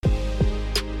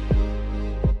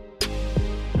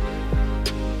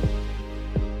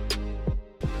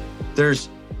There's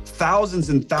thousands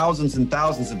and thousands and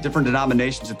thousands of different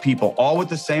denominations of people, all with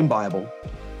the same Bible,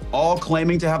 all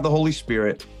claiming to have the Holy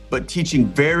Spirit, but teaching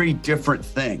very different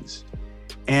things.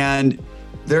 And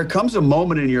there comes a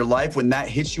moment in your life when that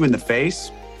hits you in the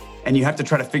face and you have to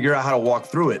try to figure out how to walk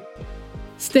through it.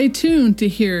 Stay tuned to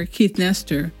hear Keith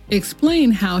Nestor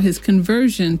explain how his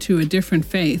conversion to a different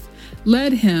faith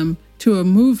led him to a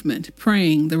movement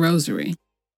praying the rosary.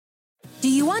 Do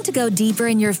you want to go deeper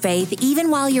in your faith even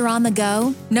while you're on the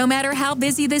go? No matter how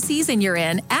busy the season you're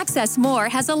in, Access More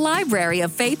has a library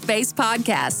of faith-based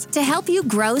podcasts to help you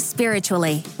grow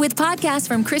spiritually. With podcasts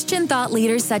from Christian thought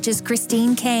leaders such as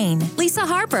Christine Caine, Lisa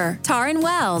Harper, Taryn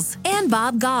Wells, and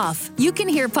Bob Goff. You can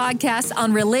hear podcasts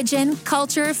on religion,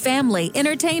 culture, family,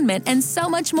 entertainment, and so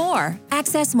much more.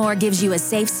 Access More gives you a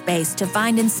safe space to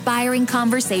find inspiring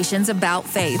conversations about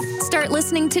faith. Start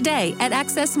listening today at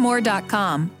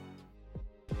accessmore.com.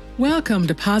 Welcome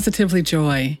to Positively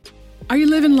Joy. Are you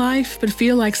living life but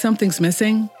feel like something's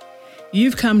missing?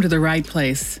 You've come to the right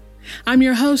place. I'm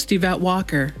your host, Yvette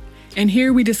Walker, and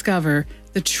here we discover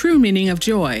the true meaning of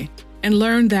joy and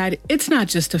learn that it's not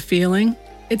just a feeling,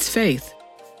 it's faith.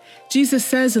 Jesus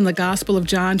says in the Gospel of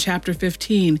John chapter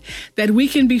 15 that we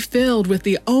can be filled with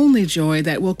the only joy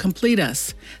that will complete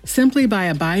us simply by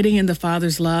abiding in the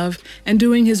Father's love and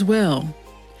doing His will.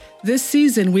 This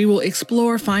season, we will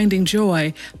explore finding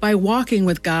joy by walking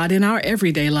with God in our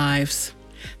everyday lives.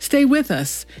 Stay with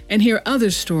us and hear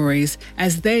other stories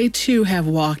as they too have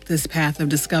walked this path of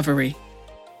discovery.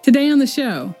 Today on the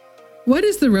show, what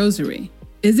is the rosary?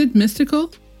 Is it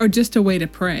mystical or just a way to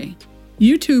pray?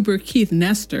 YouTuber Keith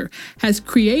Nestor has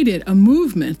created a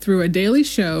movement through a daily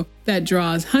show that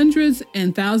draws hundreds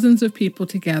and thousands of people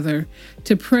together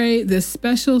to pray this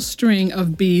special string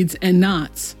of beads and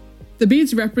knots. The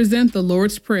beads represent the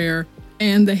Lord's Prayer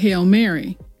and the Hail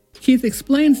Mary. Keith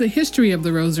explains the history of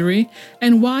the rosary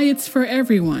and why it's for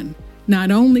everyone,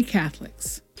 not only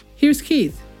Catholics. Here's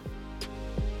Keith.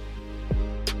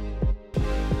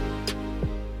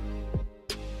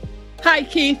 Hi,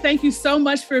 Keith. Thank you so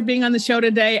much for being on the show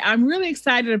today. I'm really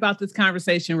excited about this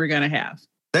conversation we're going to have.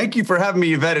 Thank you for having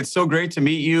me, Yvette. It's so great to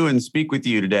meet you and speak with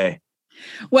you today.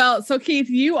 Well, so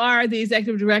Keith, you are the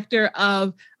executive director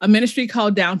of a ministry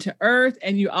called Down to Earth,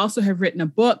 and you also have written a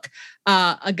book,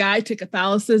 A Guide to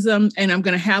Catholicism, and I'm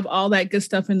going to have all that good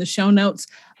stuff in the show notes.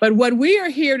 But what we are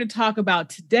here to talk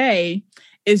about today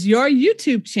is your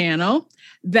YouTube channel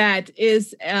that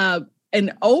is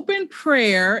an open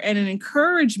prayer and an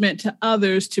encouragement to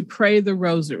others to pray the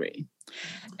rosary.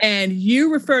 And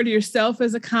you refer to yourself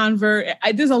as a convert.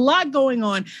 There's a lot going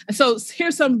on. So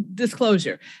here's some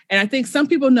disclosure. And I think some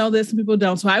people know this, some people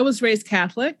don't. So I was raised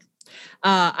Catholic.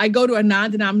 I go to a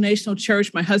non-denominational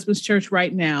church, my husband's church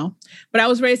right now. But I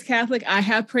was raised Catholic. I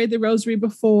have prayed the rosary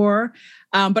before.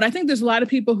 But I think there's a lot of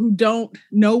people who don't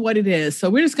know what it is. So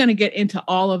we're just going to get into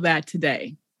all of that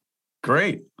today.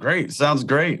 Great. Sounds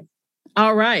great.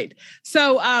 All right.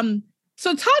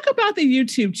 So talk about the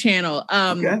YouTube channel.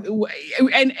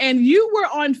 Okay. And you were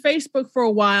on Facebook for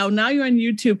a while. Now you're on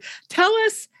YouTube. Tell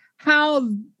us how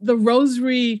the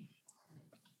Rosary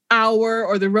Hour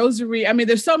or the Rosary,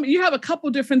 you have a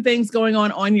couple different things going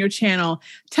on your channel.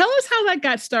 Tell us how that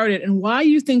got started and why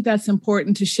you think that's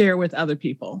important to share with other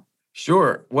people.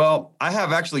 Sure. Well, I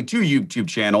have actually two YouTube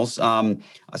channels.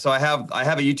 So I have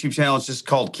a YouTube channel. It's just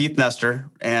called Keith Nestor,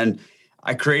 and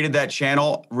I created that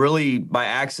channel really by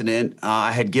accident.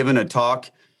 I had given a talk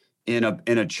in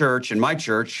a church, in my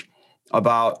church,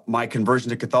 about my conversion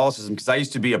to Catholicism because I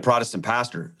used to be a Protestant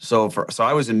pastor. So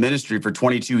I was in ministry for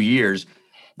 22 years,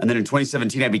 and then in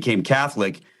 2017 I became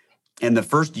Catholic. And the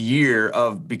first year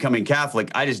of becoming Catholic,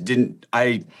 I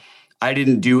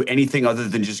didn't do anything other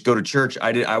than just go to church.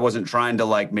 I wasn't trying to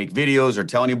make videos or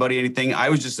tell anybody anything. I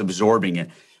was just absorbing it.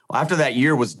 Well, after that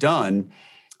year was done,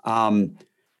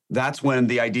 that's when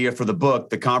the idea for the book,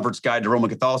 The Convert's Guide to Roman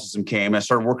Catholicism, came. I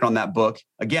started working on that book.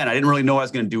 Again, I didn't really know what I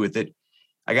was going to do with it.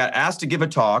 I got asked to give a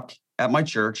talk at my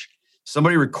church.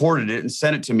 Somebody recorded it and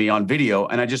sent it to me on video,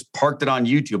 and I just parked it on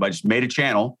YouTube. I just made a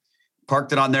channel,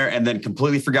 parked it on there, and then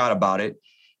completely forgot about it.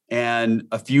 And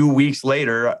a few weeks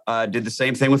later, did the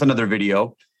same thing with another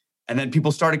video. And then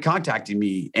people started contacting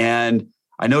me, and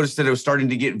I noticed that it was starting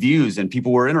to get views and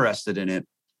people were interested in it,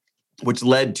 which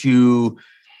led to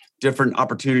different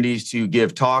opportunities to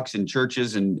give talks in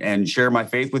churches and share my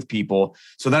faith with people.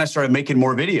 So then I started making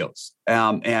more videos,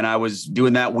 and I was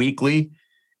doing that weekly.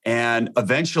 And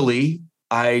eventually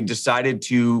I decided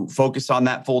to focus on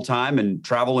that full time and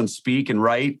travel and speak and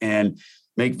write and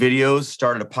make videos,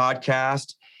 started a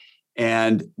podcast.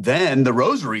 And then the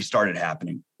rosary started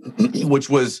happening, which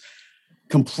was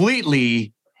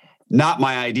completely not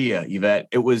my idea, Yvette.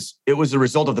 It was a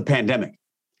result of the pandemic.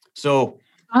 So,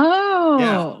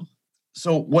 yeah.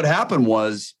 So what happened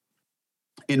was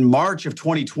in March of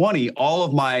 2020, all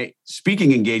of my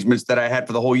speaking engagements that I had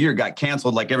for the whole year got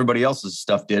canceled like everybody else's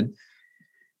stuff did.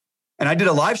 And I did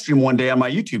a live stream one day on my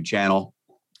YouTube channel,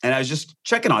 and I was just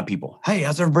checking on people. Hey,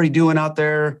 how's everybody doing out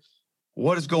there?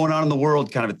 What is going on in the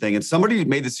world, kind of a thing. And somebody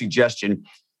made the suggestion,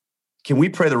 can we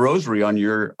pray the rosary on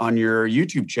your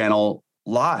YouTube channel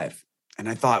live? And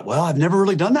I thought, well, I've never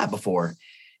really done that before.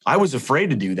 I was afraid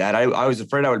to do that. I was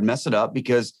afraid I would mess it up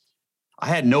because I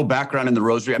had no background in the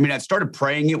rosary. I mean, I started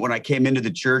praying it when I came into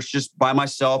the church just by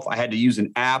myself. I had to use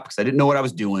an app because I didn't know what I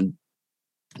was doing.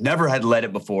 Never had led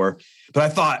it before. But I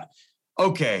thought,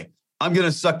 okay, I'm going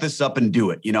to suck this up and do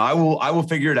it. You know, I will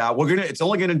figure it out. It's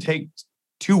only going to take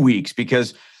 2 weeks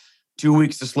because 2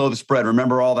 weeks to slow the spread.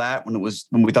 Remember all that when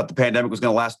we thought the pandemic was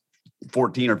going to last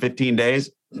 14 or 15 days.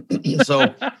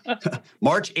 So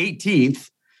March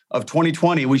 18th of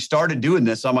 2020, we started doing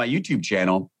this on my YouTube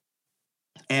channel.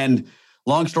 And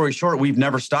long story short, we've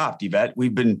never stopped, Yvette.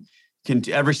 We've been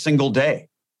every single day.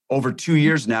 Over 2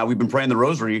 years now, we've been praying the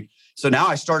rosary. So now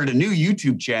I started a new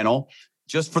YouTube channel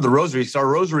just for the rosary. So our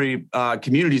rosary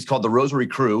community is called the Rosary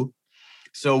Crew.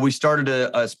 So we started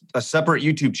a separate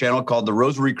YouTube channel called the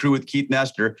Rosary Crew with Keith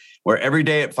Nestor, where every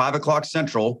day at 5 o'clock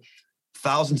Central,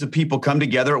 thousands of people come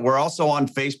together. We're also on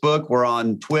Facebook. We're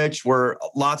on Twitch. We're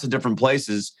lots of different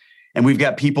places. And we've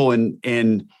got people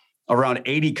in around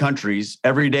 80 countries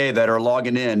every day that are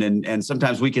logging in. And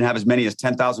sometimes we can have as many as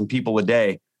 10,000 people a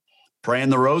day praying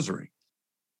the rosary.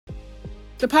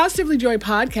 The Positively Joy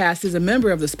podcast is a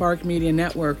member of the Spark Media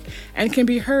Network and can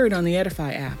be heard on the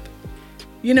Edify app.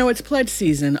 You know, it's pledge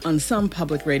season on some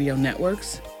public radio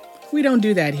networks. We don't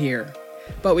do that here,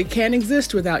 but we can't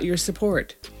exist without your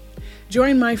support.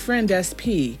 Join my friend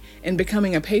SP in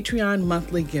becoming a Patreon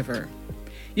monthly giver.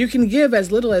 You can give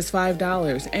as little as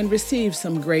 $5 and receive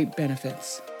some great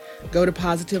benefits. Go to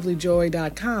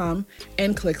positivelyjoy.com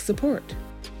and click support.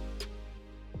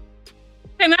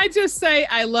 Can I just say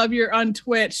I love you're on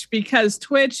Twitch, because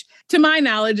Twitch, to my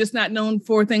knowledge, is not known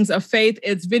for things of faith.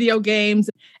 It's video games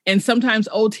and sometimes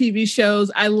old TV shows.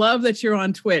 I love that you're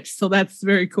on Twitch. So that's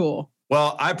very cool.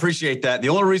 Well, I appreciate that. The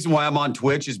only reason why I'm on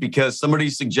Twitch is because somebody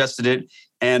suggested it,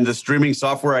 and the streaming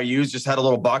software I use just had a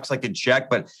little box I could check,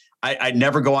 but I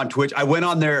never go on Twitch. I went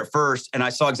on there at first and I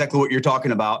saw exactly what you're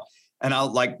talking about. And I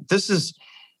was like, this is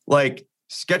like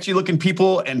sketchy looking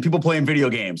people and people playing video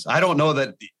games. I don't know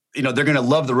that, you know, they're going to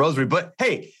love the rosary, but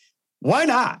hey, why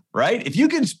not? Right? If you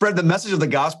can spread the message of the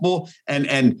gospel,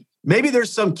 and maybe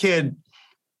there's some kid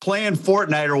playing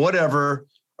Fortnite or whatever,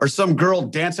 or some girl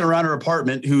dancing around her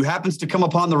apartment who happens to come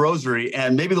upon the rosary,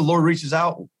 and maybe the Lord reaches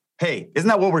out. Hey, isn't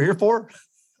that what we're here for?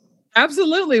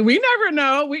 Absolutely. We never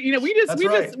know. We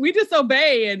just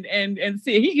obey and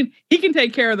see. He can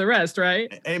take care of the rest,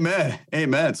 right?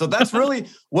 Amen. So that's really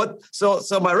so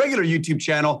my regular YouTube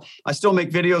channel, I still make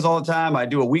videos all the time. I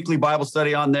do a weekly Bible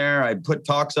study on there. I put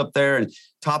talks up there and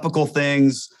topical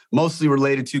things, mostly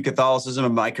related to Catholicism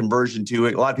and my conversion to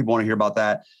it. A lot of people want to hear about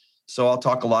that. So I'll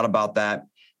talk a lot about that.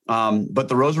 But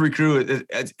the Rosary Crew,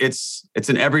 it's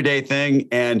an everyday thing.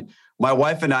 And my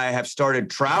wife and I have started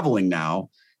traveling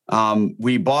now.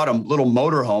 We bought a little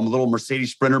motorhome, a little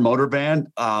Mercedes Sprinter motor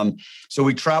van. So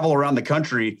we travel around the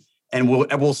country, and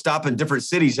we'll stop in different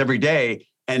cities every day,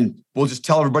 and we'll just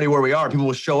tell everybody where we are. People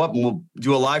will show up and we'll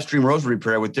do a live stream rosary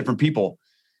prayer with different people.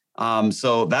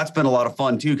 So that's been a lot of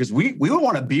fun too, because we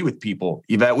want to be with people,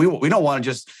 Yvette. We don't want to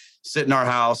just sit in our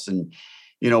house and,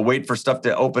 wait for stuff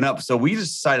to open up. So we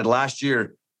just decided last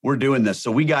year we're doing this.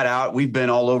 So we got out, we've been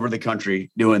all over the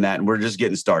country doing that, and we're just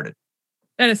getting started.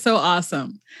 That is so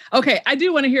awesome. Okay, I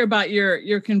do want to hear about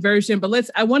your conversion,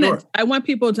 but I want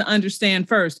people to understand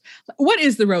first, what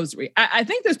is the rosary? I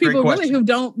think there's people really who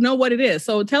don't know what it is.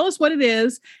 So tell us what it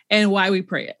is and why we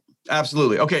pray it.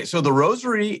 Absolutely. Okay, so the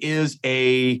rosary is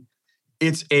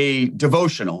it's a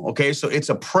devotional. Okay, so it's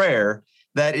a prayer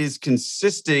that is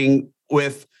consisting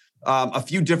with a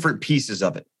few different pieces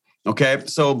of it. Okay,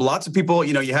 so lots of people,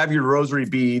 you have your rosary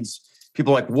beads.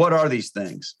 People are like, what are these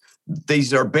things?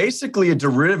 These are basically a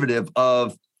derivative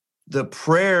of the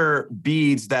prayer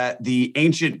beads that the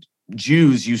ancient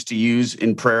Jews used to use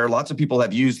in prayer. Lots of people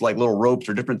have used like little ropes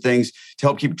or different things to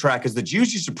help keep track, because the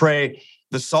Jews used to pray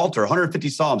the Psalter, 150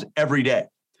 Psalms every day.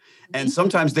 And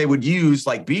sometimes they would use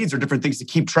like beads or different things to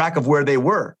keep track of where they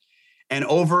were. And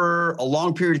over a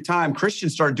long period of time,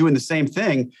 Christians started doing the same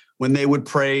thing when they would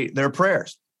pray their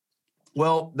prayers.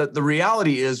 Well, the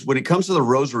reality is, when it comes to the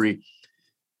rosary,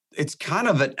 it's kind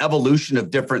of an evolution of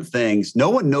different things. No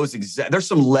one knows exactly. There's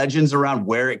some legends around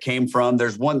where it came from.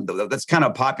 There's one that's kind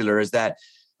of popular, is that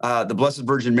the Blessed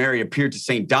Virgin Mary appeared to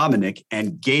Saint Dominic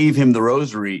and gave him the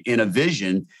rosary in a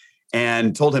vision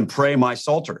and told him, pray my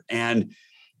Psalter. And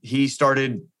he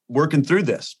started working through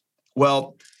this.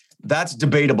 Well, that's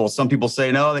debatable. Some people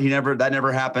say, no, that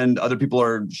never happened. Other people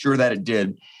are sure that it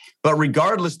did. But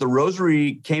regardless, the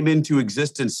rosary came into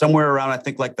existence somewhere around, I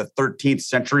think, like the 13th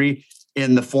century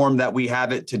in the form that we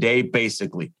have it today,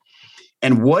 basically.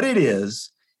 And what it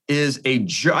is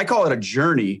I call it a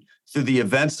journey through the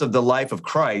events of the life of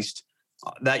Christ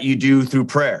that you do through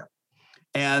prayer.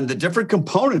 And the different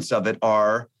components of it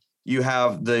are, you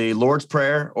have the Lord's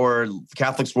Prayer, or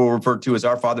Catholics will refer to as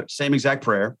Our Father, same exact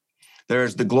prayer.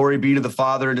 There's the glory be to the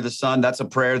Father and to the Son. That's a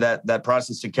prayer that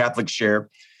Protestants and Catholics share.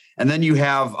 And then you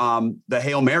have the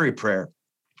Hail Mary prayer,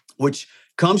 which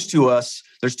comes to us.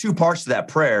 There's two parts to that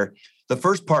prayer. The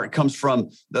first part comes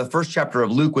from the first chapter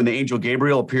of Luke, when the angel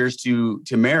Gabriel appears to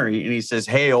Mary and he says,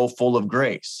 "Hail, full of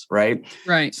grace," right?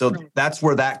 Right. So that's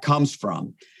where that comes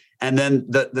from. And then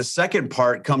the second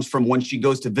part comes from when she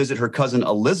goes to visit her cousin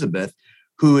Elizabeth,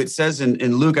 who it says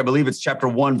in Luke, I believe it's chapter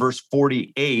 1, verse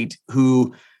 48,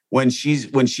 who when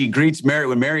she greets Mary,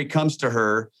 when Mary comes to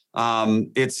her,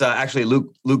 it's actually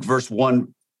Luke verse 1,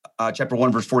 chapter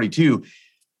 1, verse 42.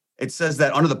 It says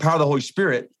that under the power of the Holy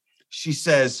Spirit, she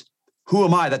says, "Who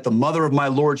am I that the mother of my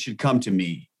Lord should come to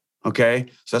me?" Okay.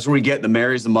 So that's where we get the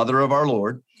Mary is the mother of our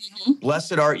Lord. Mm-hmm.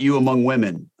 Blessed art you among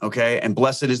women. Okay. And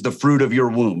blessed is the fruit of your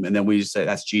womb. And then we say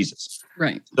that's Jesus.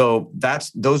 Right. So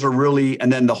those are really,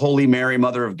 and then the Holy Mary,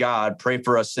 Mother of God, pray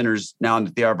for us sinners now and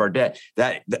at the hour of our death,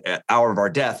 the hour of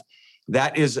our death.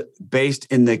 That is based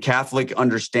in the Catholic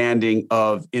understanding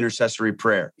of intercessory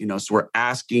prayer. So we're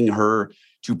asking her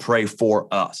to pray for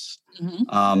us.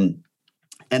 Mm-hmm.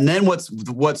 And then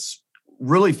what's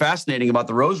really fascinating about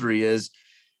the rosary is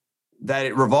that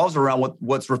it revolves around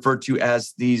what's referred to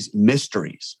as these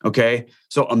mysteries. Okay.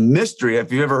 So a mystery,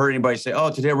 if you've ever heard anybody say,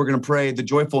 "Oh, today we're going to pray the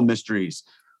joyful mysteries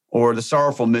or the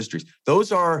sorrowful mysteries,"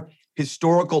 those are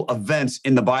historical events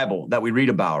in the Bible that we read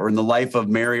about, or in the life of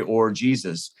Mary or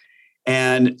Jesus.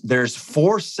 And there's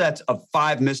 4 sets of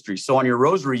 5 mysteries. So on your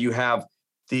rosary, you have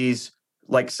these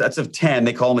like sets of 10,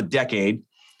 they call them a decade,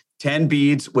 10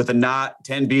 beads with a knot,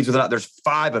 10 beads with a knot. There's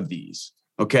 5 of these.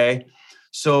 Okay.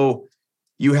 So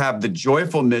you have the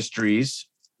joyful mysteries,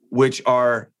 which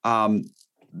are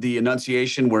the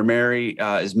Annunciation, where Mary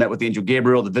is met with the angel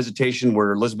Gabriel, the Visitation,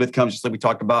 where Elizabeth comes, just like we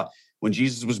talked about when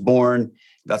Jesus was born.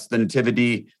 That's the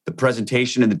Nativity, the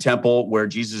Presentation in the temple, where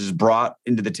Jesus is brought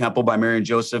into the temple by Mary and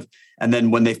Joseph. And then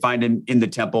when they find him in the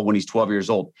temple when he's 12 years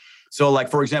old. So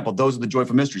like, for example, those are the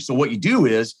joyful mysteries. So what you do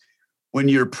is when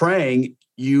you're praying,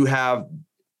 you have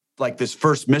like this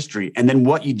first mystery. And then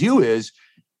what you do is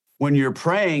when you're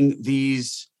praying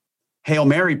these Hail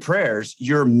Mary prayers,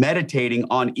 you're meditating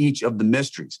on each of the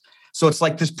mysteries. So it's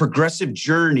like this progressive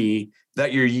journey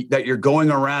that you're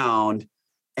going around,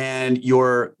 and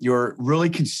you're really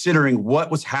considering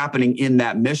what was happening in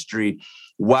that mystery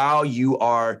while you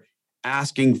are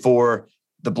asking for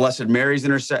the Blessed Mary's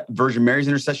Virgin Mary's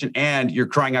intercession, and you're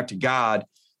crying out to God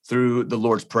through the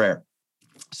Lord's Prayer.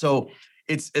 So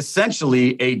it's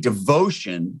essentially a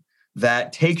devotion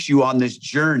that takes you on this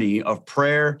journey of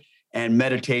prayer and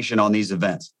meditation on these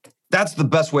events. That's the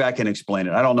best way I can explain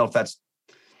it. I don't know if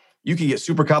you can get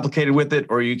super complicated with it,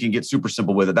 or you can get super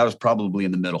simple with it. That was probably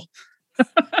in the middle.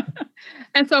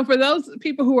 And so for those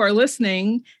people who are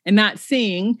listening and not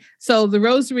seeing, so the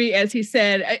rosary, as he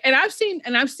said, and I've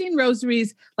seen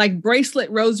rosaries, like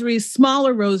bracelet rosaries,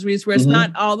 smaller rosaries, where it's mm-hmm.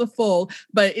 not all the full,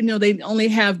 but they only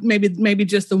have maybe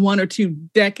just the 1 or 2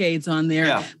 decades on there.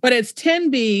 Yeah. But it's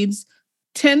 10 beads,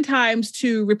 10 times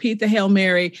to repeat the Hail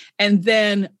Mary, and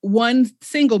then 1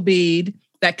 single bead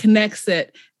that connects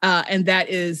it, and that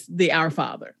is the Our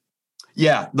Father.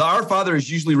 Yeah, the Our Father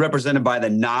is usually represented by the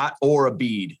knot or a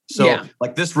bead. So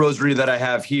like this rosary that I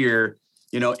have here,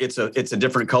 it's a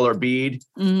different color bead,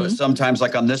 mm-hmm. but sometimes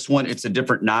like on this one, it's a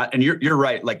different knot. And you're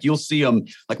right. Like you'll see them,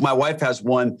 like my wife has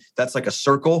one that's like a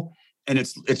circle, and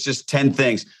it's just 10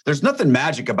 things. There's nothing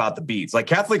magic about the beads. Like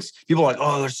Catholics, people are like,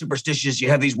 "Oh, they're superstitious. You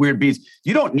have these weird beads."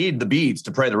 You don't need the beads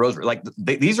to pray the rosary. Like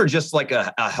these are just like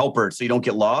a helper so you don't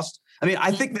get lost. I mean,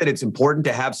 I think that it's important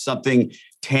to have something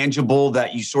tangible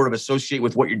that you sort of associate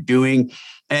with what you're doing.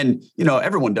 And,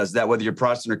 everyone does that, whether you're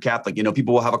Protestant or Catholic.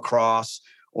 People will have a cross,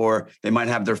 or they might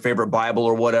have their favorite Bible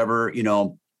or whatever,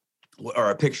 or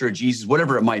a picture of Jesus,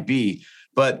 whatever it might be.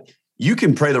 But you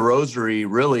can pray the rosary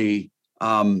really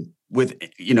with,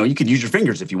 you could use your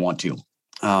fingers if you want to.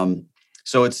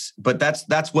 But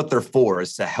that's what they're for,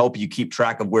 is to help you keep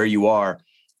track of where you are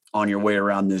on your way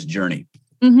around this journey.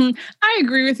 I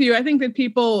agree with you. I think that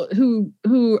people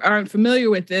who aren't familiar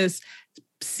with this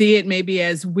see it maybe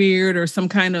as weird or some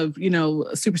kind of,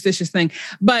 superstitious thing.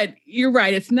 But you're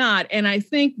right, it's not. And I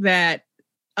think that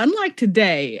unlike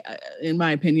today, in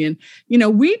my opinion,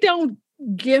 we don't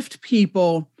gift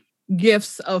people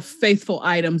gifts of faithful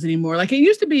items anymore. Like it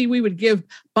used to be, we would give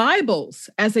Bibles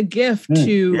as a gift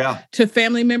to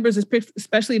family members,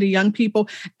 especially to young people,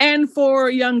 and for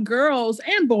young girls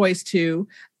and boys too,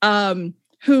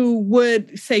 who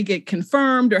would say get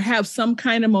confirmed or have some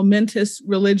kind of momentous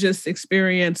religious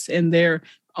experience in their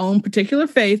own particular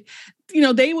faith.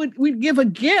 We'd give a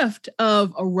gift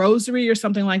of a rosary or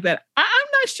something like that. I'm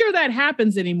not sure that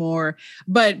happens anymore,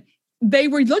 but they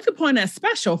were looked upon as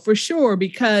special for sure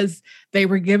because they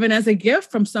were given as a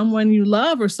gift from someone you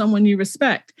love or someone you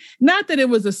respect. Not that it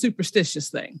was a superstitious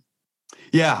thing.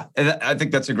 Yeah, and I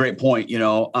think that's a great point,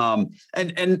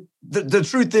 and the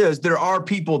truth is there are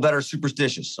people that are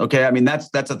superstitious. Okay. I mean,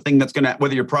 that's a thing that's going to,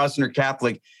 whether you're Protestant or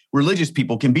Catholic, religious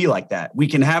people can be like that. We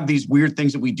can have these weird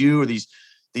things that we do or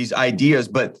these ideas,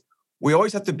 but we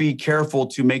always have to be careful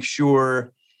to make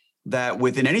sure that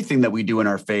within anything that we do in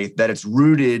our faith, that it's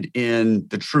rooted in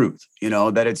the truth,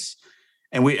 that it's,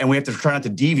 and we have to try not to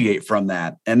deviate from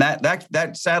that. And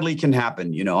that sadly can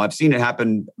happen. I've seen it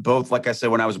happen both, like I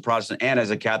said, when I was a Protestant and as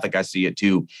a Catholic, I see it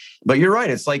too. But you're right.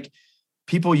 It's like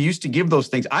people used to give those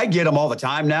things. I get them all the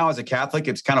time now as a Catholic.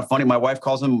 It's kind of funny. My wife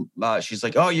calls them, she's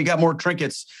like, oh, you got more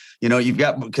trinkets.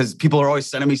 Because people are always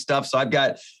sending me stuff. So I've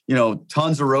got,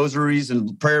 tons of rosaries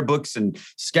and prayer books and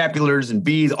scapulars and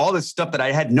beads, all this stuff that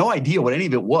I had no idea what any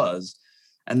of it was.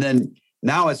 And then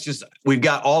now it's just, we've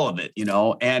got all of it,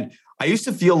 and I used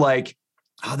to feel like,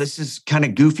 oh, this is kind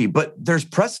of goofy, but there's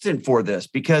precedent for this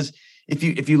because if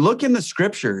you look in the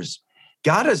scriptures,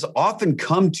 God has often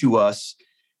come to us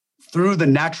through the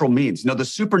natural means, the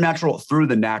supernatural through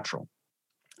the natural.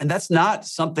 And that's not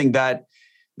something that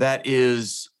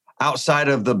is outside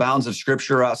of the bounds of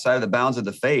scripture, outside of the bounds of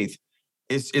the faith.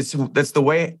 That's the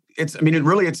way it's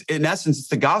in essence, it's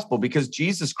the gospel because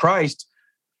Jesus Christ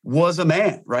was a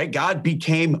man, right? God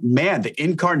became man. The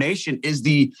incarnation is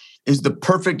the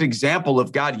perfect example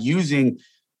of God using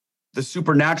the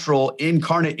supernatural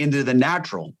incarnate into the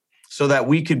natural so that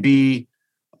we could be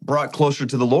brought closer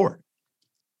to the Lord.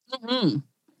 Mm-hmm.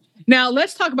 Now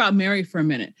let's talk about Mary for a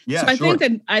minute. Yeah, so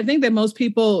I think that most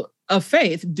people of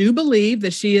faith do believe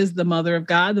that she is the mother of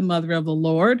God, the mother of the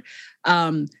Lord,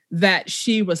 that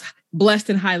she was blessed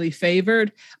and highly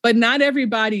favored, but not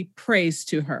everybody prays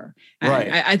to her.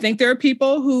 Right. I think there are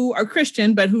people who are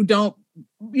Christian, but who don't,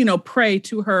 pray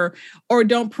to her or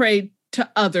don't pray to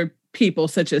other people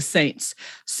such as saints.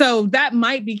 So that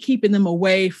might be keeping them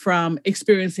away from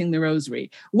experiencing the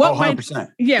rosary.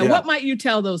 100%. What might you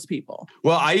tell those people?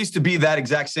 Well, I used to be that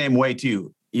exact same way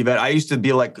too. I used to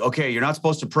be like, okay, you're not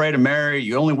supposed to pray to Mary.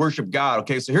 You only worship God.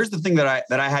 Okay. So here's the thing that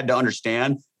I had to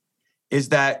understand is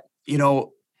that,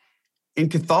 in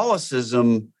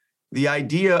Catholicism, the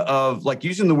idea of like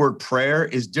using the word prayer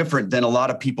is different than a lot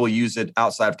of people use it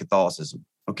outside of Catholicism.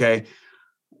 Okay.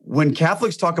 When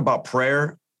Catholics talk about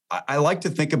prayer, I like to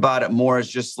think about it more as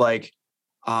just like,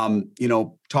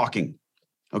 talking.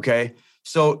 Okay.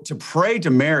 So to pray to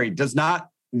Mary does not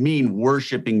mean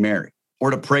worshiping Mary,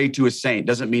 or to pray to a saint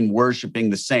doesn't mean worshiping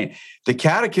the saint. The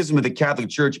Catechism of the Catholic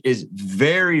Church is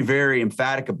very, very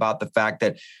emphatic about the fact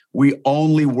that we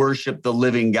only worship the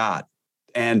living God.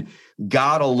 And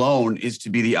God alone is to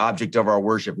be the object of our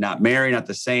worship, not Mary, not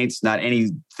the saints, not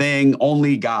anything,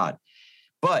 only God.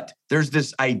 But there's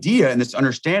this idea and this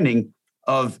understanding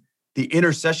of the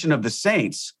intercession of the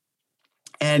saints.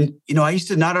 And, I used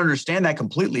to not understand that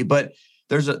completely, but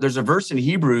there's a verse in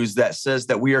Hebrews that says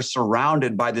that we are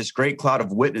surrounded by this great cloud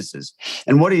of witnesses.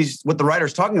 And what the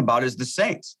writer's talking about is the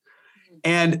saints.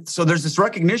 And so there's this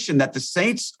recognition that the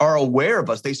saints are aware of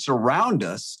us. They surround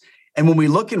us. And when we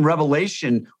look in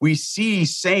Revelation, we see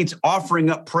saints offering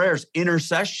up prayers,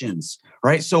 intercessions,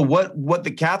 right? So what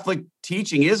the Catholic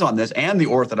teaching is on this, and the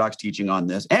Orthodox teaching on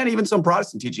this, and even some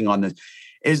Protestant teaching on this,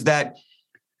 is that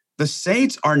the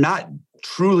saints are not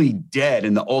truly dead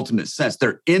in the ultimate sense.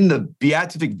 They're in the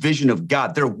beatific vision of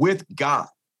God. They're with God.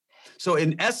 So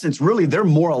in essence, really, they're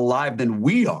more alive than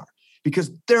we are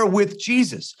because they're with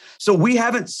Jesus. So we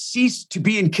haven't ceased to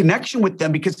be in connection with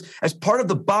them because as part of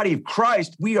the body of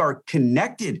Christ, we are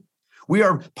connected. We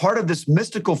are part of this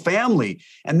mystical family.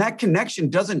 And that connection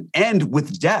doesn't end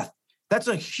with death. That's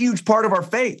a huge part of our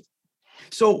faith.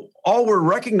 So all we're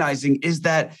recognizing is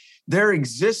that there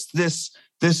exists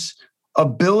this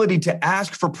ability to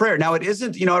ask for prayer. Now it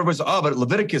isn't, everybody's, but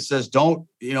Leviticus says don't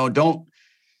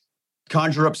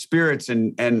conjure up spirits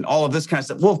and all of this kind of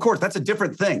stuff. Well, of course, that's a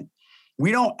different thing.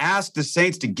 We don't ask the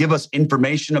saints to give us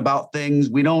information about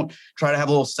things. We don't try to have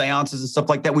little seances and stuff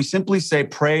like that. We simply say,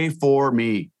 pray for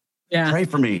me. Yeah. Pray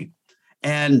for me.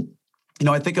 And,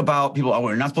 I think about people,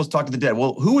 we're not supposed to talk to the dead.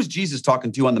 Well, who was Jesus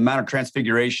talking to on the Mount of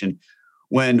Transfiguration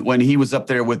when he was up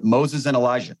there with Moses and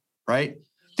Elijah, right?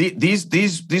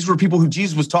 These were people who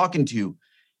Jesus was talking to.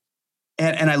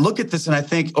 And I look at this and I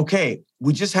think, okay,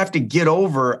 we just have to get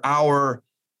over our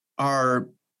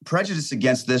prejudice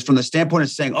against this from the standpoint of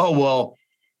saying, oh, well,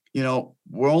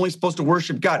 we're only supposed to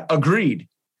worship God. Agreed.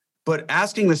 But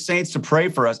asking the saints to pray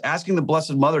for us, asking the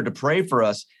Blessed Mother to pray for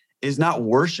us is not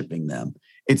worshiping them.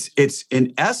 It's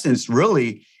in essence,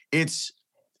 really, it's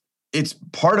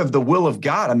part of the will of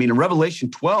God. I mean, in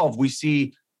Revelation 12, we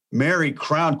see Mary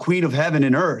crowned Queen of Heaven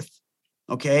and Earth.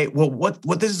 Okay, well,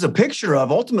 what this is a picture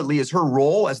of ultimately is her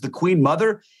role as the Queen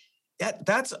Mother.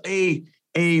 That's a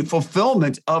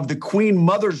fulfillment of the Queen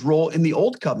Mother's role in the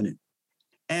Old Covenant.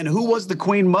 And who was the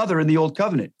Queen Mother in the Old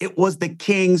Covenant? It was the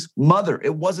king's mother.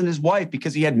 It wasn't his wife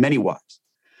because he had many wives.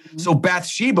 Mm-hmm. So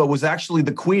Bathsheba was actually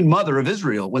the Queen Mother of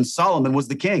Israel when Solomon was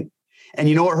the king. And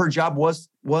you know what her job was?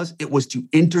 It was to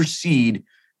intercede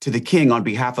to the king on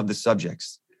behalf of the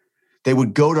subjects. They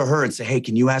would go to her and say, hey,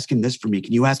 can you ask him this for me?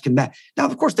 Can you ask him that? Now,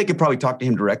 of course, they could probably talk to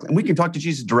him directly. And we can talk to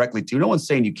Jesus directly too. No one's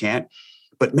saying you can't.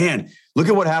 But man, look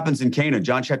at what happens in Cana,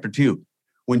 John chapter 2.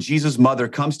 When Jesus' mother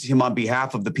comes to him on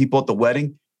behalf of the people at the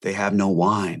wedding, they have no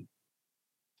wine,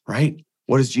 right?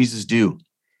 What does Jesus do?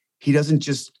 He doesn't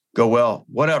just go, well,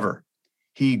 whatever.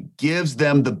 He gives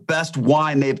them the best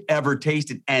wine they've ever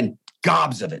tasted and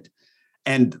gobs of it.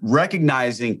 And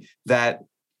recognizing that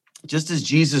just as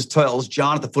Jesus tells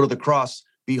John at the foot of the cross,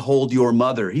 behold your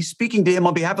mother. He's speaking to him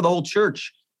on behalf of the whole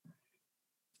church.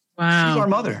 Wow. She's our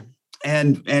mother.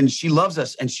 And she loves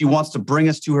us and she wants to bring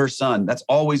us to her son. That's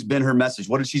always been her message.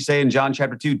 What did she say in John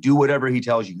chapter 2? Do whatever he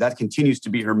tells you. That continues to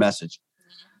be her message.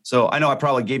 So I know I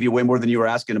probably gave you way more than you were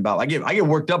asking about. I get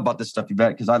worked up about this stuff,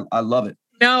 Yvette, because I love it.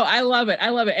 No, I love it. I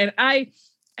love it. And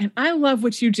I love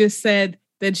what you just said,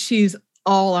 that she's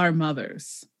all our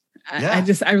mothers. Yeah.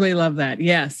 I really love that.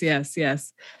 Yes.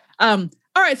 All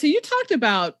right. So you talked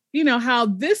about, how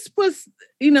this was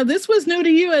new to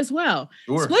you as well.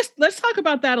 Sure. So let's talk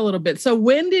about that a little bit. So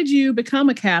when did you become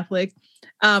a Catholic?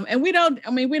 And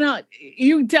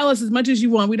you tell us as much as you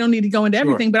want. We don't need to go into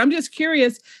everything, but I'm just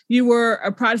curious. You were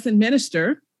a Protestant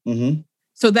minister. Mm-hmm.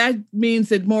 So that means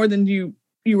that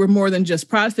you were more than just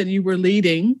Protestant. You were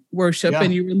leading worship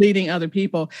and you were leading other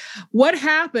people. What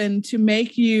happened to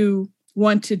make you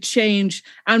want to change?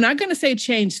 I'm not going to say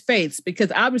change faiths,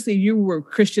 because obviously you were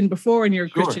Christian before and you're a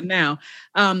Christian now,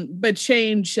 but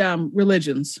change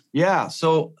religions. Yeah.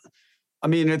 So, I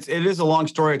mean, it is a long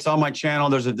story. It's on my channel.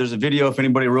 There's a video. If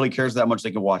anybody really cares that much,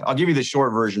 they can watch. I'll give you the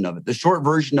short version of it. The short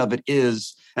version of it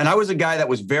is, and I was a guy that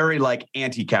was very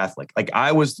anti-Catholic.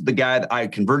 I was the guy that I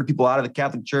converted people out of the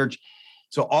Catholic Church.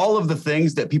 So all of the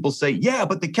things that people say, yeah,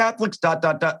 but the Catholics, ...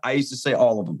 I used to say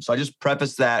all of them. So I just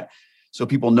preface that so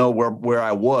people know where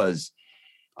I was.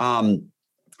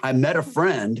 I met a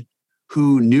friend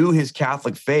who knew his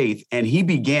Catholic faith, and he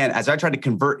began, as I tried to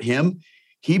convert him,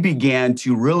 he began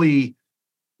to really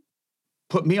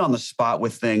put me on the spot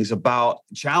with things about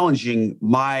challenging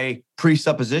my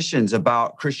presuppositions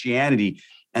about Christianity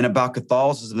and about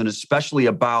Catholicism, and especially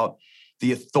about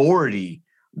the authority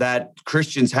that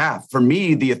Christians have. For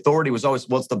me, the authority was always,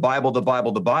 it's the Bible, the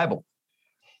Bible, the Bible.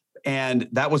 And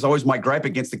that was always my gripe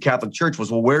against the Catholic Church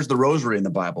was, well, where's the rosary in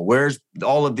the Bible? Where's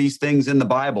all of these things in the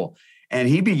Bible? And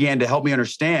he began to help me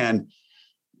understand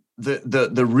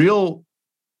the real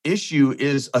issue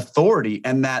is authority,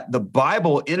 and that the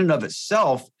Bible in and of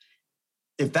itself,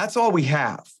 if that's all we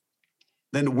have,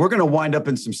 then we're going to wind up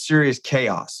in some serious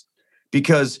chaos,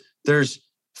 because there's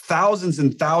thousands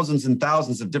and thousands and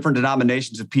thousands of different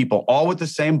denominations of people, all with the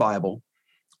same Bible,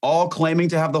 all claiming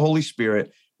to have the Holy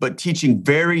Spirit, but teaching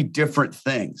very different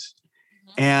things.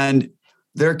 And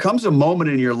there comes a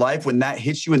moment in your life when that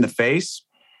hits you in the face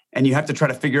and you have to try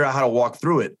to figure out how to walk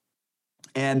through it.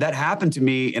 And that happened to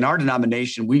me in our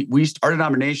denomination. Our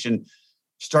denomination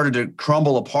started to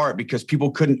crumble apart because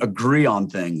people couldn't agree on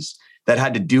things that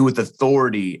had to do with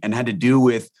authority and had to do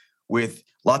with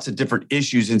lots of different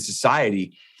issues in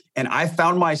society. And I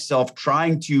found myself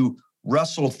trying to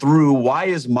wrestle through, why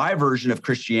is my version of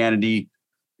Christianity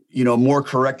more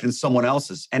correct than someone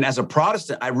else's? And as a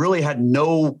Protestant, I really had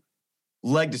no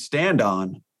leg to stand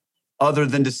on other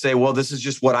than to say, well, this is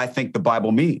just what I think the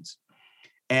Bible means.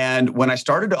 And when I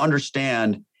started to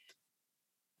understand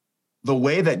the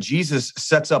way that Jesus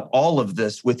sets up all of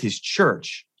this with his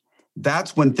church,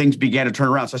 that's when things began to turn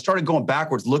around. So I started going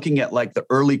backwards, looking at like the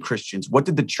early Christians. What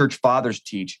did the church fathers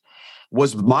teach?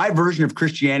 Was my version of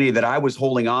Christianity that I was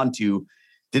holding on to,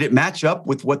 did it match up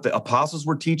with what the apostles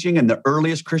were teaching and the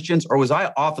earliest Christians, or was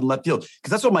I off in left field?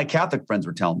 Because that's what my Catholic friends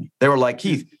were telling me. They were like,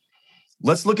 Keith,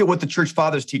 let's look at what the church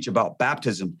fathers teach about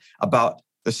baptism, about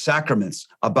the sacraments,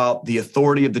 about the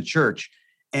authority of the church.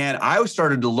 And I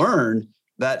started to learn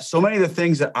that so many of the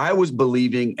things that I was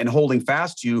believing and holding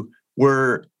fast to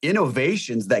were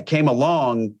innovations that came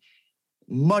along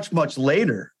much, much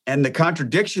later. And the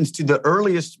contradictions to the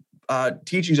earliest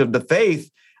teachings of the faith,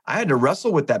 I had to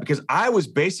wrestle with that because I was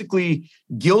basically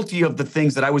guilty of the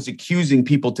things that I was accusing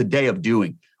people today of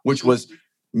doing, which was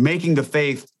making the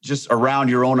faith just around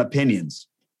your own opinions.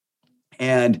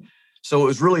 And so it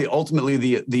was really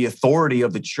ultimately the authority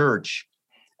of the church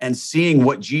and seeing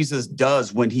what Jesus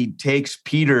does when he takes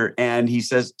Peter and he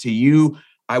says, to you,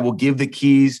 I will give the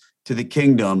keys to the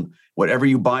kingdom. Whatever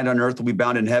you bind on earth will be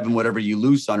bound in heaven. Whatever you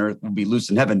loose on earth will be loose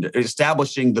in heaven.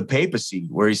 Establishing the papacy,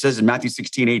 where he says in Matthew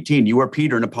 16:18, you are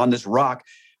Peter, and upon this rock,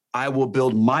 I will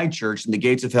build my church, and the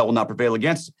gates of hell will not prevail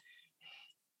against it.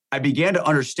 I began to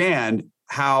understand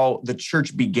how the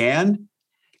church began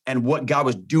and what God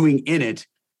was doing in it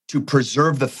to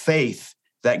preserve the faith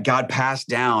that God passed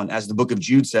down, as the book of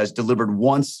Jude says, delivered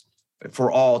once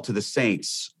for all to the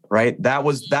saints, right? That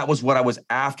was what I was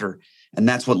after. And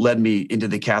that's what led me into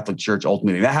the Catholic Church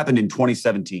ultimately. That happened in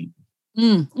 2017.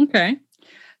 Okay.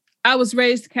 I was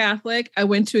raised Catholic. I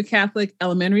went to a Catholic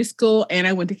elementary school and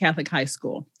I went to Catholic high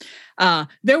school.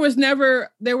 There was never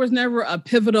a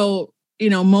pivotal,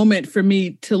 moment for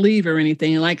me to leave or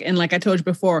anything. And like I told you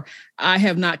before, I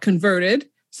have not converted.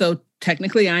 So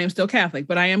technically I am still Catholic,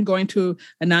 but I am going to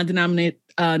a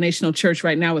non-denominational church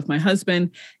right now with my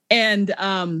husband. And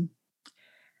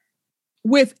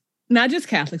with not just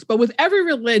Catholics, but with every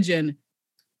religion,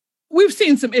 we've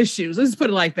seen some issues. Let's just put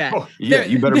it like that. Oh, yeah,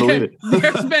 you better believe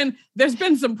it. There's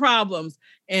been some problems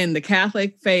in the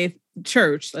Catholic faith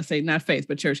church, let's say not faith,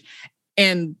 but church,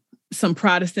 and some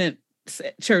Protestant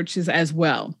churches as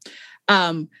well.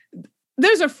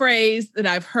 There's a phrase that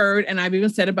I've heard, and I've even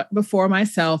said it before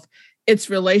myself, it's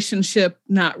relationship,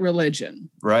 not religion.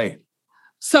 Right.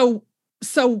 So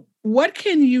what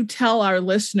can you tell our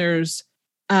listeners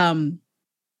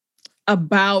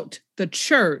about the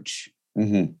church?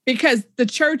 Mm-hmm. Because the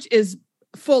church is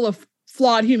full of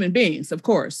flawed human beings, of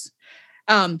course.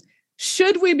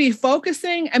 Should we be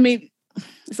focusing? I mean,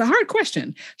 it's a hard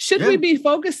question. Should we be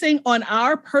focusing on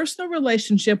our personal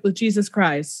relationship with Jesus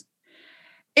Christ?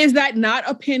 Is that not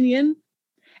opinion?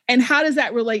 And how does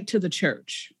that relate to the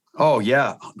church? Oh,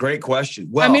 yeah. Great question.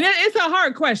 Well, I mean, it's a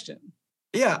hard question.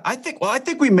 Yeah, I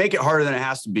think we make it harder than it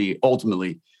has to be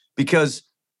ultimately, because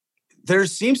there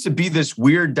seems to be this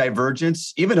weird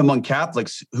divergence, even among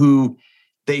Catholics, who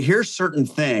they hear certain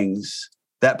things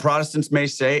that Protestants may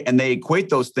say, and they equate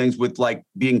those things with like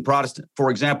being Protestant.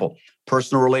 For example,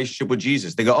 personal relationship with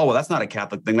Jesus. They go, oh, well, that's not a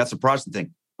Catholic thing. That's a Protestant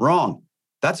thing. Wrong.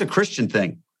 That's a Christian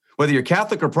thing. Whether you're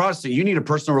Catholic or Protestant, you need a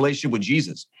personal relationship with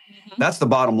Jesus. Mm-hmm. That's the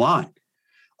bottom line.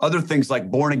 Other things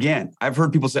like born again. I've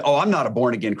heard people say, oh, I'm not a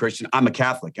born again Christian. I'm a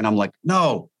Catholic. And I'm like,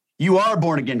 no. You are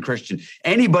born again Christian.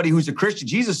 Anybody who's a Christian,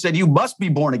 Jesus said you must be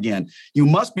born again. You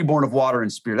must be born of water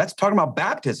and spirit. That's talking about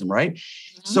baptism, right?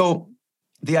 Mm-hmm. So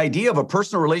the idea of a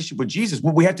personal relationship with Jesus,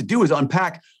 what we have to do is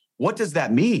unpack, what does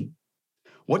that mean?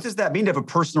 What does that mean to have a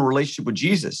personal relationship with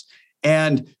Jesus?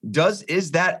 And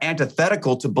is that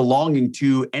antithetical to belonging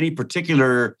to any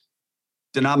particular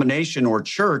denomination or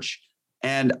church?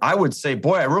 And I would say,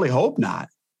 boy, I really hope not.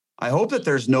 I hope that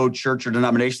there's no church or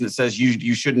denomination that says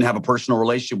you shouldn't have a personal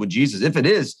relationship with Jesus. If it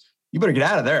is, you better get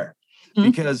out of there. Mm-hmm.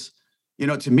 Because,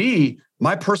 to me,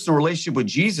 my personal relationship with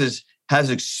Jesus has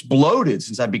exploded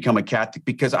since I've become a Catholic,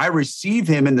 because I receive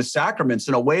him in the sacraments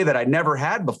in a way that I never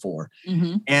had before.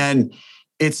 Mm-hmm. And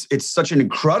it's such an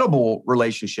incredible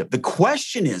relationship. The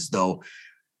question is, though,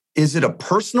 is it a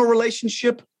personal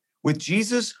relationship with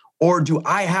Jesus, or do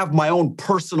I have my own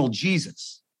personal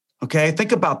Jesus? Okay,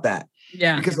 think about that.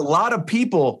 Yeah. Because a lot of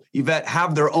people, Yvette,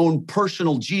 have their own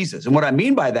personal Jesus. And what I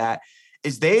mean by that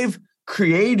is they've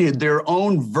created their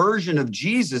own version of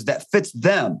Jesus that fits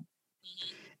them.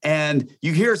 And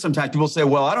you hear sometimes people say,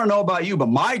 well, I don't know about you, but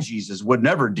my Jesus would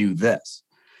never do this.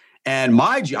 And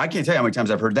I can't tell you how many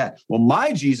times I've heard that. Well,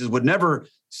 my Jesus would never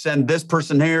send this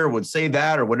person here, would say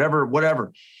that, or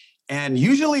whatever. And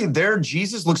usually their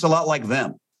Jesus looks a lot like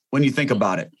them when you think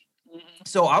about it.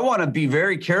 So I want to be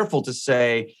very careful to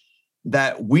say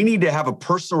that we need to have a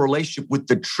personal relationship with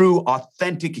the true,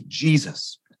 authentic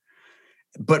Jesus.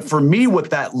 But for me, what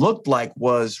that looked like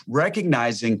was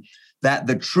recognizing that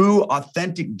the true,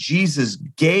 authentic Jesus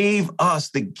gave us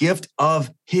the gift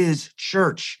of his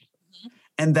church,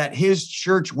 and that his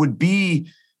church would be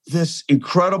this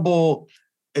incredible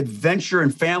adventure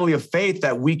and family of faith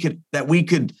that we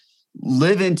could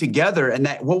live in together. And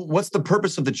that what's the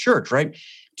purpose of the church, right?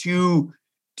 To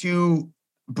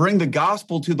bring the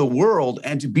gospel to the world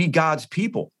and to be God's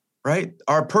people, right?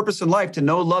 Our purpose in life, to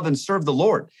know, love, and serve the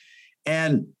Lord.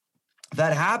 And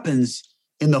that happens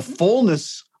in the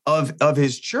fullness of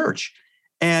his church.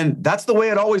 And that's the way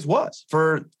it always was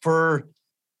for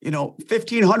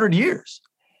 1,500 years.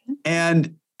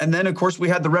 And then, of course, we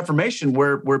had the Reformation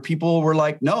where people were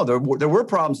like, no, there were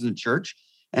problems in the church,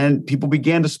 and people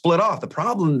began to split off. The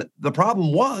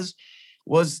problem was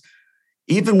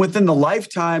even within the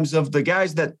lifetimes of the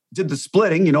guys that did the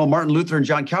splitting, Martin Luther and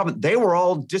John Calvin, they were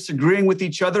all disagreeing with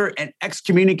each other and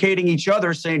excommunicating each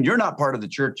other, saying, you're not part of the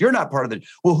church. You're not part of the.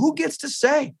 Well, who gets to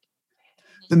say?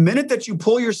 The minute that you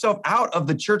pull yourself out of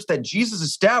the church that Jesus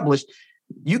established,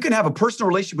 you can have a personal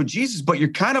relationship with Jesus, but you're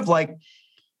kind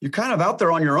of out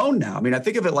there on your own now. I mean, I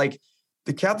think of it like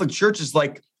the Catholic Church is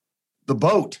like the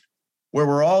boat, where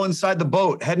we're all inside the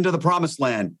boat heading to the promised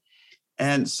land.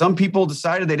 And some people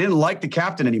decided they didn't like the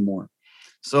captain anymore.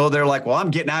 So they're like, well, I'm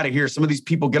getting out of here. Some of these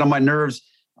people get on my nerves.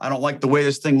 I don't like the way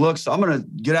this thing looks. So I'm going to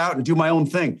get out and do my own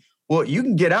thing. Well, you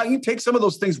can get out. You can take some of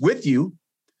those things with you,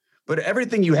 but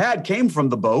everything you had came from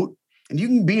the boat, and you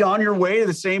can be on your way to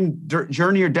the same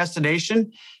journey or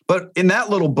destination. But in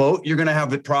that little boat, you're going to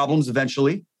have problems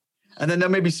eventually. And then there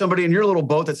may be somebody in your little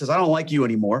boat that says, I don't like you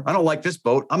anymore. I don't like this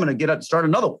boat. I'm going to get out and start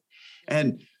another one.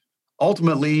 And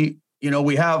ultimately,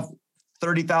 we have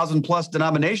 30,000 plus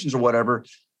denominations or whatever.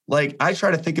 Like, I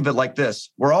try to think of it like this.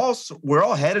 We're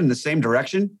all headed in the same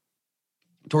direction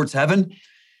towards heaven.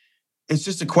 It's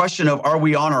just a question of, are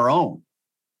we on our own?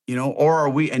 Or are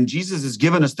we, and Jesus has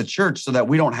given us the church so that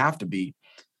we don't have to be.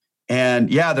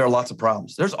 And yeah, there are lots of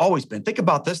problems. There's always been. Think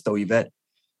about this though, Yvette.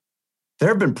 There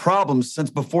have been problems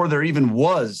since before there even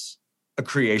was a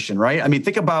creation, right? I mean,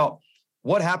 think about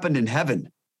what happened in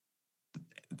heaven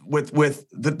with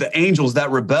the angels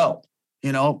that rebelled,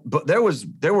 but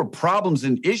there were problems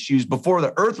and issues before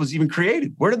the earth was even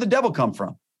created. Where did the devil come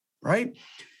from, right?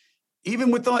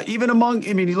 Even among,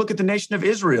 you look at the nation of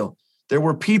Israel, there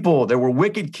were people, there were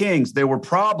wicked kings, there were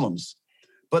problems,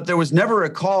 but there was never a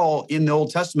call in the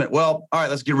Old Testament, well, all right,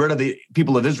 let's get rid of the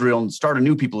people of Israel and start a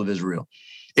new people of Israel.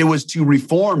 It was to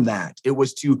reform that. It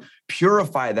was to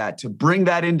purify that, to bring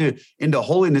that into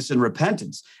holiness and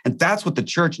repentance. And that's what the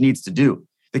church needs to do.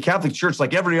 The Catholic Church,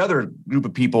 like every other group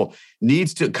of people,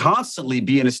 needs to constantly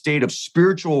be in a state of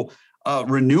spiritual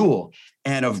renewal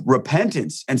and of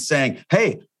repentance and saying,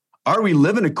 hey, are we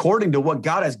living according to what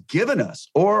God has given us,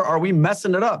 or are we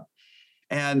messing it up?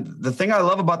 And the thing I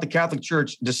love about the Catholic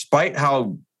Church, despite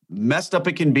how messed up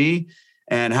it can be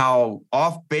and how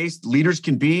off-base leaders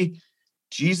can be,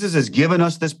 Jesus has given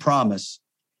us this promise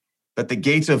that the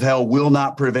gates of hell will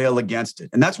not prevail against it.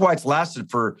 And that's why it's lasted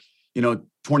for,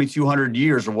 2,200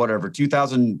 years or whatever,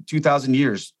 2,000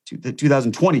 years,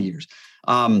 2,020 years.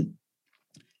 And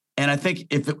I think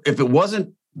if it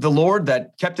wasn't the Lord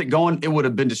that kept it going, it would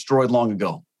have been destroyed long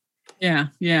ago. Yeah,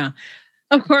 yeah.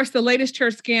 Of course, the latest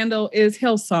church scandal is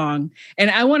Hillsong.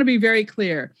 And I want to be very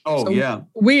clear. Oh, yeah.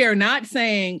 We are not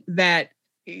saying that,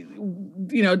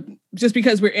 just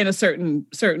because we're in a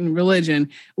certain religion,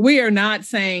 we are not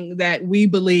saying that we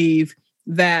believe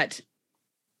that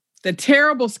the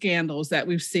terrible scandals that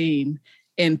we've seen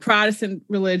in Protestant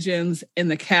religions, in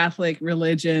the Catholic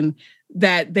religion,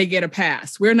 that they get a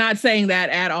pass. We're not saying that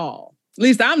at all. At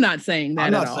least I'm not saying that.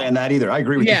 I'm not saying that either. I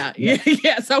agree with you.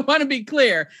 Yeah. So I want to be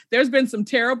clear. There's been some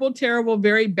terrible,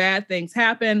 very bad things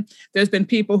happen. There's been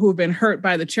people who've been hurt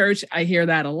by the church. I hear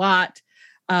that a lot.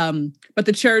 But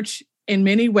the church, in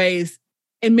many ways,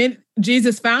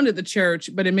 Jesus founded the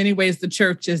church, but in many ways, the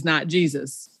church is not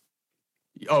Jesus.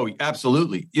 Oh,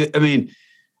 absolutely. I mean,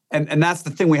 and that's the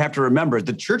thing we have to remember.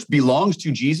 The church belongs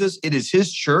to Jesus. It is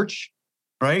his church,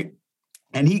 right?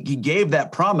 And he gave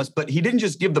that promise, but he didn't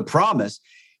just give the promise.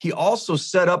 He also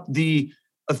set up the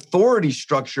authority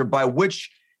structure by which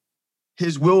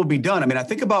his will will be done. I mean, I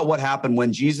think about what happened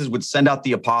when Jesus would send out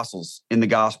the apostles in the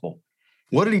gospel.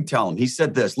 What did he tell them? He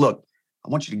said this, look, I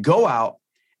want you to go out.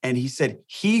 And he said,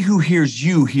 he who hears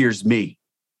you hears me.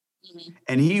 Mm-hmm.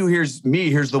 And he who hears me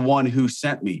hears the one who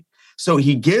sent me. So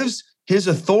he gives his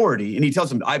authority and he tells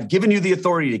them, I've given you the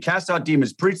authority to cast out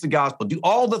demons, preach the gospel, do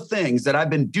all the things that I've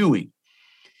been doing.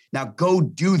 Now go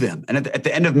do them. And at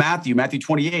the end of Matthew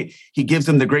 28, he gives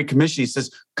them the Great Commission. He says,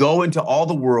 go into all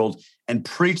the world and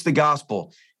preach the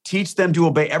gospel. Teach them to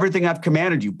obey everything I've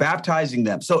commanded you, baptizing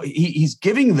them. So he's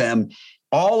giving them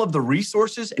all of the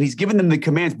resources and he's given them the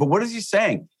commands. But what is he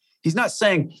saying? He's not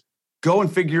saying, go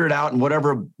and figure it out in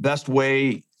whatever best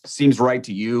way seems right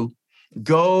to you.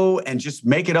 Go and just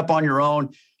make it up on your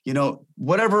own.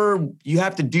 Whatever you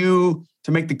have to do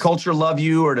to make the culture love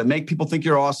you or to make people think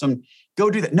you're awesome, go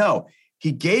do that. No,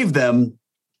 he gave them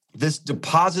this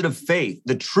deposit of faith,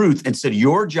 the truth, and said,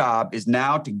 your job is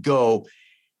now to go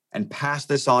and pass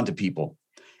this on to people.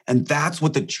 And that's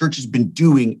what the church has been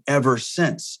doing ever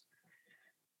since.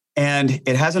 And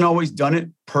it hasn't always done it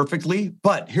perfectly,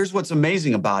 but here's what's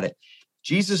amazing about it.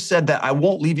 Jesus said that I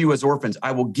won't leave you as orphans.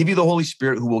 I will give you the Holy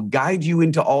Spirit who will guide you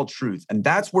into all truth. And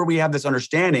that's where we have this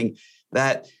understanding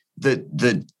that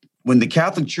when the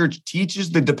Catholic Church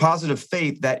teaches the deposit of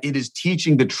faith, that it is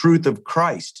teaching the truth of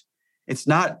Christ. It's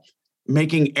not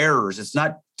making errors. It's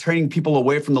not turning people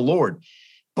away from the Lord.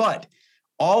 But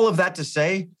all of that to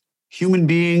say, human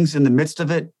beings in the midst of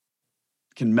it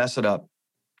can mess it up.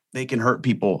 They can hurt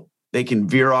people. They can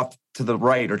veer off to the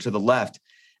right or to the left.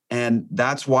 And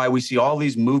that's why we see all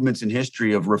these movements in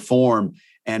history of reform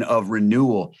and of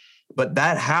renewal. But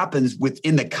that happens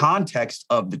within the context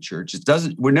of the church.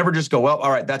 We never just go, well,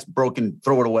 all right, that's broken,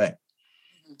 throw it away.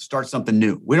 Start something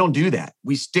new. We don't do that.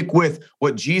 We stick with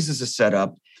what Jesus has set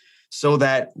up so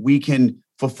that we can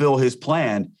fulfill his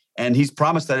plan. And he's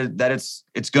promised that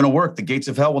it's going to work. The gates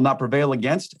of hell will not prevail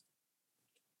against it.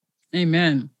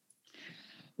 Amen.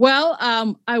 Well,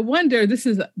 I wonder, this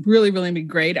is really, really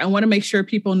great. I want to make sure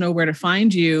people know where to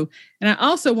find you. And I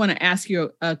also want to ask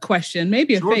you a question,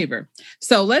 maybe a favor.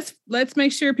 So let's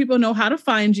make sure people know how to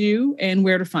find you and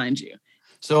where to find you.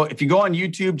 So if you go on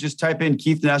YouTube, just type in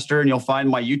Keith Nester and you'll find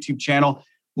my YouTube channel.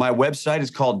 My website is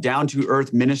called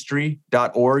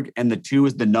downtoearthministry.org, and the 2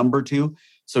 is the number 2.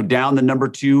 So down the number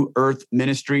 2,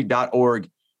 earthministry.org,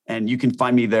 and you can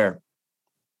find me there.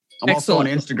 I'm Excellent. Also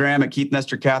on Instagram at Keith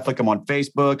Nester Catholic. I'm on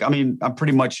Facebook. I mean, I'm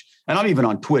pretty much, and I'm even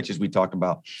on Twitch, as we talked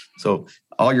about. So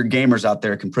all your gamers out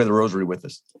there can pray the rosary with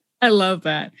us. I love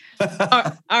that.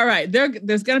 All right.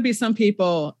 There's going to be some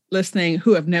people listening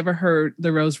who have never heard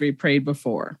the rosary prayed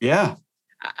before. Yeah.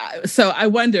 So I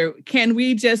wonder, can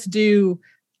we just do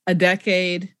a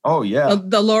decade? Oh, yeah.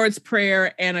 The Lord's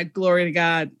Prayer and a glory to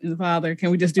God and the Father.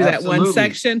 Can we just do that one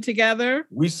section together?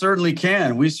 We certainly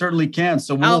can.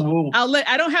 So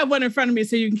I don't have one in front of me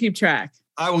so you can keep track.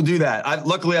 I will do that.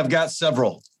 Luckily, I've got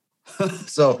several.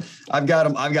 So I've got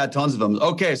them. I've got tons of them.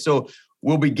 Okay. So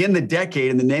we'll begin the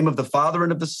decade in the name of the Father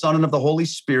and of the Son and of the Holy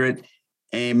Spirit.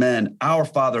 Amen. Our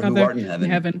Father who art in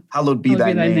heaven, hallowed be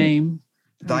thy name.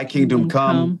 Thy kingdom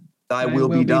come, thy will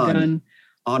be done.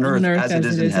 On earth as it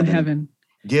is in heaven.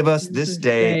 Give us this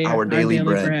day our daily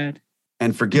bread,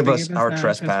 and forgive us our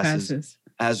trespasses,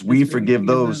 as we forgive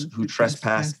those who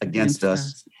trespass against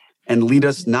us. And lead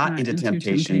us not into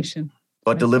temptation,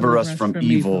 but deliver us from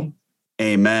evil.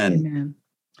 Amen.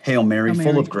 Hail Mary,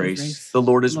 full of grace, the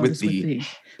Lord is with thee.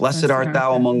 Blessed art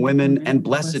thou among women, and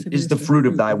blessed is the fruit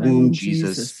of thy womb,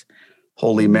 Jesus.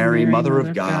 Holy Mary, Mother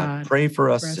of God, pray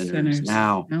for us sinners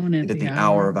now and at the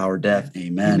hour of our death.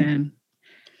 Amen.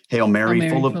 Hail Mary,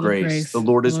 full of grace, the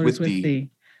Lord is with thee.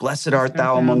 Blessed art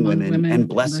thou among women, and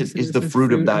blessed is the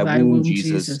fruit of thy womb,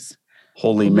 Jesus.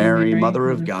 Holy Mary, Mother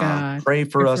of God, pray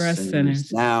for us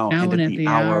sinners now and at the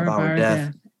hour of our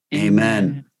death.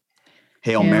 Amen.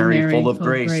 Hail Mary, full of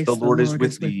grace, the Lord is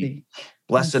with thee.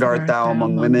 Blessed art thou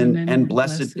among women, and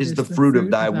blessed is the fruit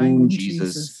of thy womb,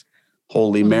 Jesus.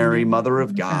 Holy Mary, Mother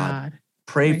of God,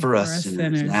 pray for us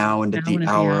sinners now and at the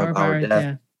hour of our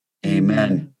death.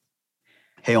 Amen.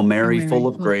 Hail Mary, full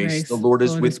of grace, the Lord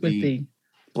is with thee.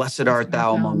 Blessed art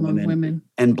thou among women,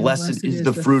 and blessed is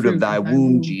the fruit of thy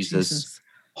womb, Jesus.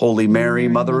 Holy Mary,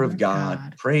 Mother of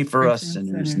God, pray for us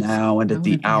sinners now and at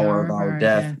the hour of our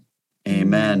death.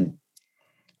 Amen.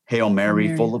 Hail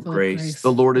Mary, full of grace,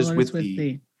 the Lord is with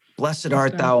thee. Blessed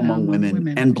art thou among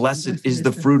women, and blessed is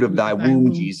the fruit of thy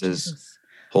womb, Jesus.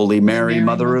 Holy Mary,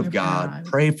 Mother of God,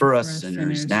 pray for us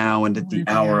sinners now and at the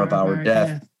hour of our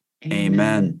death.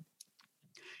 Amen.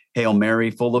 Hail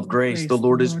Mary, full of grace, the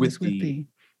Lord is with thee.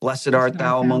 Blessed art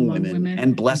thou among women,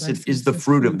 and blessed is the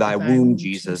fruit of thy womb,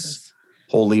 Jesus.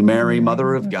 Holy Mary,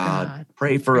 Mother of God,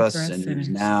 pray for us sinners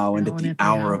now and at the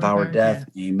hour of our death.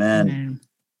 Amen.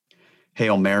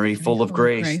 Hail Mary, full of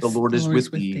grace, the Lord is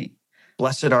with thee.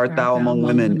 Blessed art thou among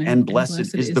women, and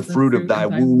blessed is the fruit of thy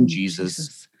womb,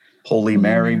 Jesus. Holy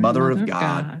Mary, Mother of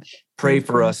God, pray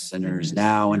for us sinners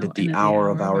now and at the hour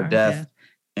of our death.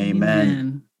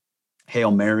 Amen.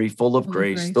 Hail Mary, full of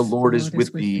grace, the Lord is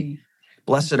with thee.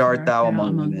 Blessed art thou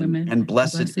among women, and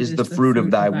blessed is the fruit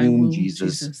of thy womb,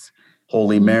 Jesus.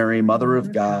 Holy Mary, Mother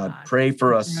of God, pray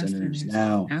for us sinners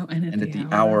now and at the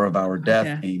hour of our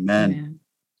death. Amen.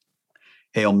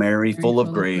 Hail Mary, full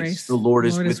of grace, the Lord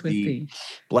is with thee.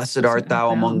 Blessed art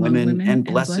thou among women, and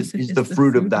blessed is the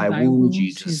fruit of thy womb,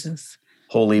 Jesus.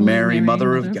 Holy Mary,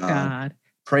 Mother of God,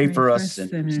 pray for us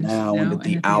sinners now and at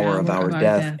the hour of our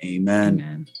death.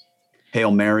 Amen.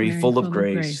 Hail Mary, full of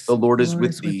grace, the Lord is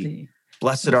with thee.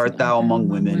 Blessed art thou among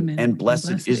women, and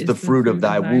blessed is the fruit of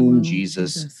thy womb,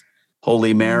 Jesus.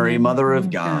 Holy Mary, Mother of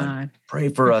God, pray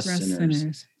for us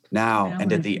sinners now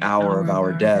and at the hour of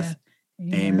our death.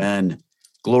 Amen.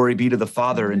 Glory be to the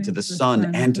Father, and to the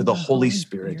Son, and to the Holy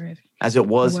Spirit, as it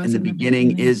was in the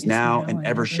beginning, is now, and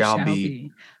ever shall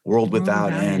be, world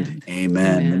without end.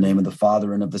 Amen. In the name of the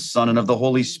Father, and of the Son, and of the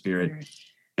Holy Spirit.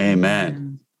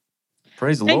 Amen.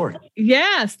 Praise the Lord.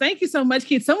 Yes. Thank you so much,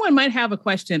 Keith. Someone might have a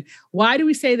question. Why do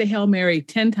we say the Hail Mary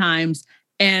 10 times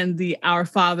and the Our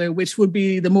Father, which would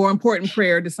be the more important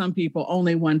prayer to some people,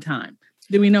 only one time?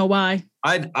 Do we know why?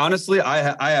 I honestly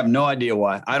have no idea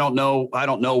why. I don't know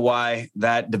why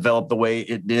that developed the way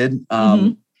it did.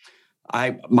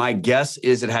 My guess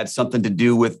is it had something to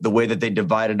do with the way that they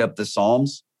divided up the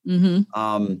Psalms.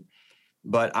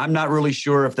 But I'm not really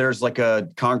sure if there's like a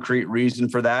concrete reason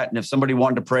for that. And if somebody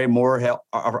wanted to pray more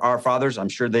Our Fathers, I'm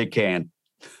sure they can.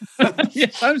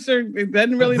 Yes, I'm sure it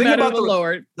doesn't really matter to the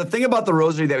Lord. The thing about the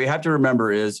Rosary that we have to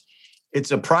remember is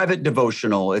it's a private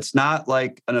devotional. It's not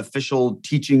like an official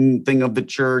teaching thing of the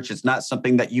church. It's not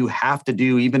something that you have to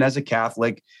do, even as a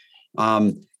Catholic.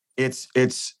 It's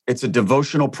a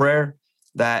devotional prayer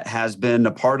that has been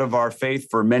a part of our faith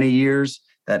for many years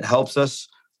that helps us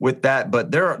with that.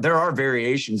 But there are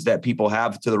variations that people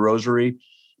have to the Rosary.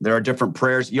 There are different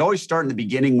prayers. You always start in the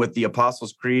beginning with the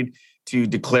Apostles' Creed to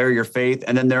declare your faith.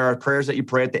 And then there are prayers that you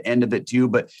pray at the end of it too.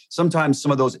 But sometimes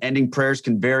some of those ending prayers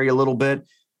can vary a little bit,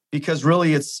 because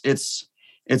really it's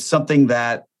something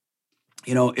that,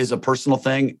 is a personal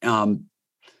thing.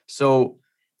 So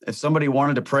if somebody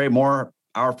wanted to pray more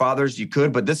Our Fathers, you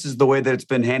could, but this is the way that it's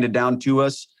been handed down to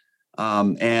us.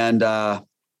 Like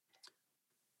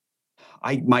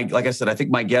I said, I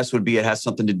think my guess would be it has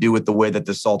something to do with the way that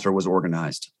the Psalter was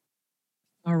organized.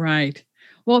 All right.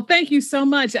 Well, thank you so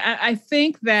much. I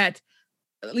think that,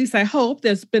 at least I hope,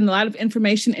 there's been a lot of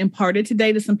information imparted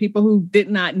today to some people who did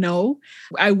not know.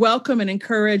 I welcome and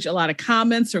encourage a lot of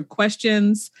comments or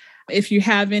questions if you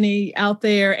have any out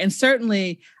there. And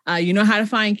certainly, you know how to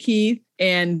find Keith,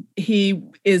 and he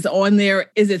is on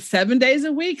there. Is it 7 days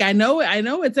a week? I know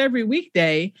it's every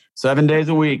weekday. 7 days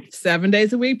a week. 7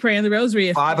 days a week, praying the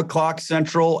Rosary. 5 o'clock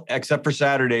Central, except for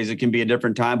Saturdays. It can be a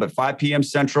different time, but 5 p.m.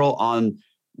 Central on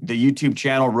the YouTube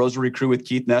channel, Rosary Crew with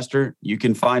Keith Nestor. You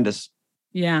can find us.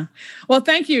 Yeah. Well,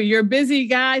 thank you. You're a busy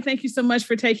guy. Thank you so much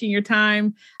for taking your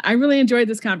time. I really enjoyed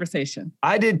this conversation.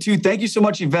 I did too. Thank you so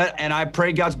much, Yvette. And I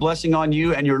pray God's blessing on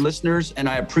you and your listeners. And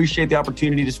I appreciate the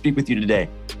opportunity to speak with you today.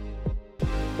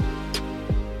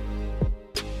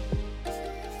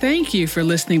 Thank you for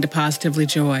listening to Positively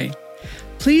Joy.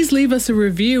 Please leave us a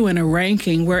review and a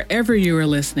ranking wherever you are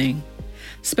listening.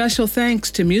 Special thanks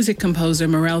to music composer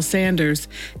Morel Sanders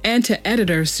and to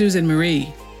editor Susan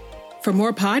Marie. For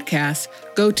more podcasts,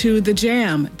 go to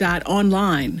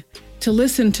thejam.online to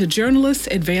listen to Journalists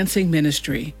Advancing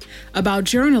Ministry, about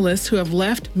journalists who have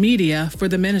left media for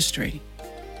the ministry.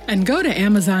 And go to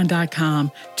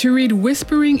Amazon.com to read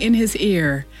Whispering in His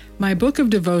Ear, my book of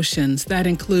devotions that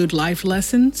include life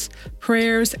lessons,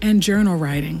 prayers, and journal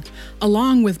writing,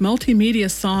 along with multimedia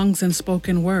songs and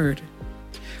spoken word.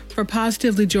 For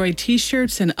Positively Joy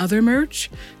t-shirts and other merch,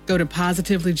 go to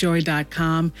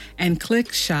positivelyjoy.com and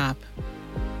click Shop.